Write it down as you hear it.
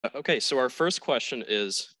Okay, so our first question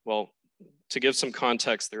is, well, to give some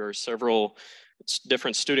context, there are several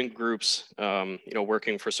different student groups,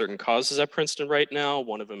 working for certain causes at Princeton right now.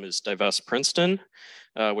 One of them is Divest Princeton,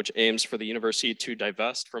 which aims for the university to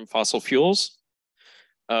divest from fossil fuels.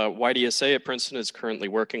 YDSA at Princeton is currently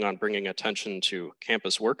working on bringing attention to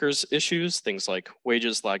campus workers issues, things like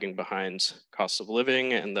wages lagging behind cost of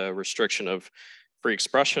living and the restriction of free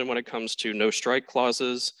expression when it comes to no strike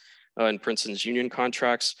clauses in Princeton's union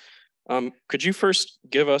contracts. Could you first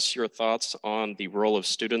give us your thoughts on the role of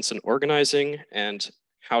students in organizing and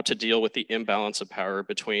how to deal with the imbalance of power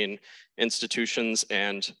between institutions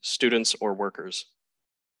and students or workers?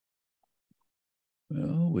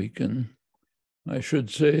 Well, I should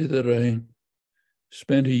say that I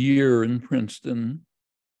spent a year in Princeton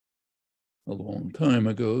a long time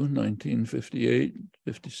ago, 1958,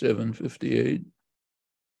 57, 58.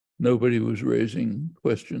 Nobody was raising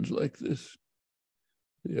questions like this.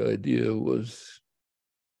 The idea was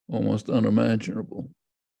almost unimaginable.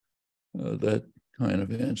 That kind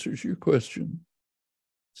of answers your question.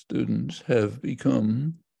 Students have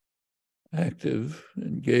become active,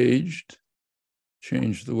 engaged,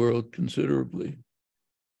 changed the world considerably.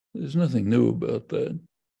 There's nothing new about that.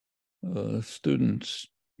 Students,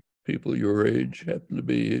 people your age, happen to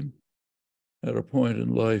be at a point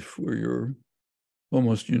in life where you're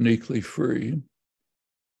almost uniquely free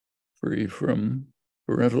from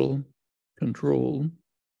parental control,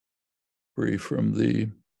 free from the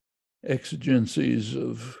exigencies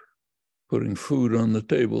of putting food on the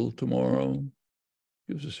table tomorrow.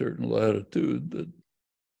 Gives a certain latitude that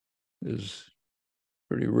is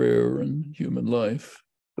pretty rare in human life.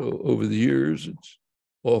 So over the years, it's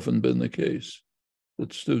often been the case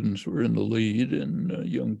that students were in the lead and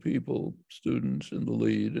young people, students in the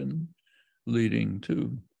lead and leading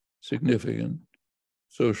to significant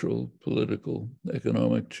social, political,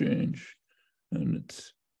 economic change. And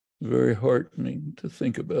it's very heartening to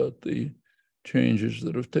think about the changes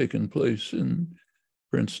that have taken place in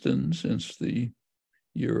Princeton since the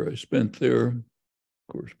year I spent there. Of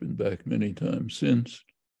course, been back many times since,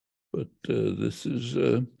 but this is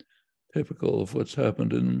typical of what's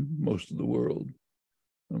happened in most of the world.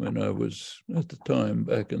 I mean, I was at the time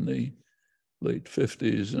back in the late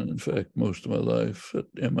 50s, and in fact, most of my life at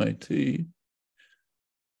MIT,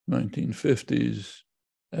 1950s,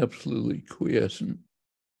 absolutely quiescent,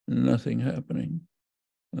 nothing happening.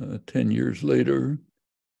 10 years later,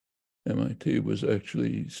 MIT was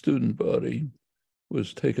actually, student body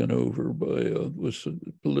was taken over by was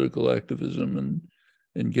political activism, and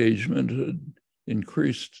engagement had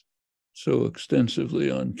increased so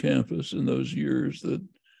extensively on campus in those years that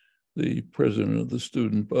the president of the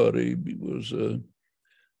student body was an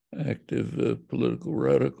active political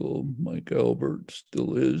radical. Mike Albert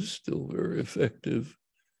still is, still very effective,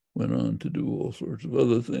 went on to do all sorts of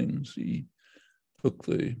other things. He took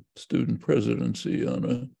the student presidency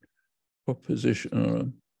on a position, on a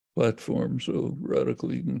platform so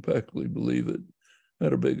radical you can practically believe it,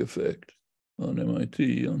 had a big effect on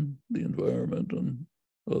MIT, on the environment, on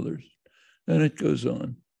others. And it goes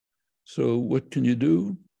on. So what can you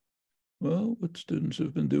do? Well, what students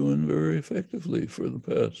have been doing very effectively for the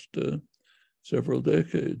past several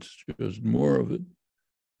decades, just more of it.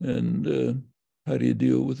 And how do you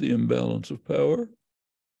deal with the imbalance of power?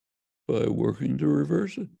 By working to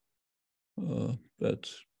reverse it.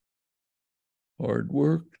 That's hard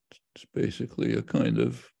work. It's basically a kind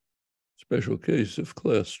of special case of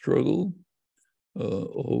class struggle,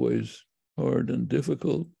 always hard and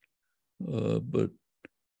difficult, but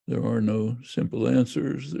there are no simple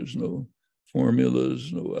answers. There's no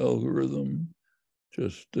formulas, no algorithm,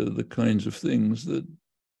 just the kinds of things that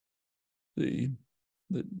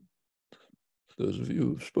those of you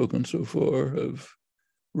who've spoken so far have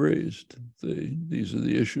raised. These are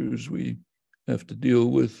the issues we have to deal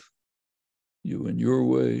with. You in your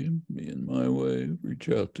way, me in my way, reach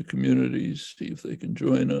out to communities, see if they can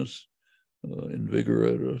join us,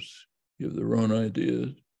 invigorate us, give their own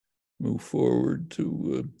ideas, move forward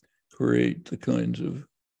to create the kinds of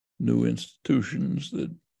new institutions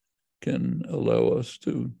that can allow us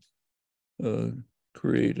to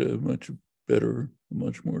create a much better,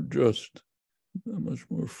 much more just, a much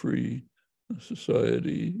more free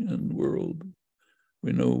society and world.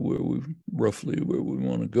 We know roughly where we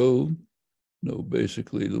want to go, know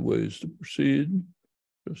basically the ways to proceed,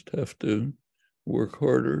 just have to work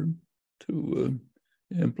harder to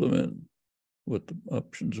implement what the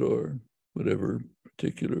options are, whatever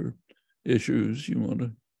particular issues you want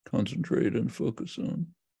to concentrate and focus on.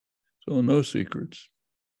 So no secrets,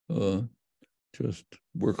 just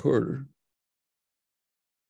work harder.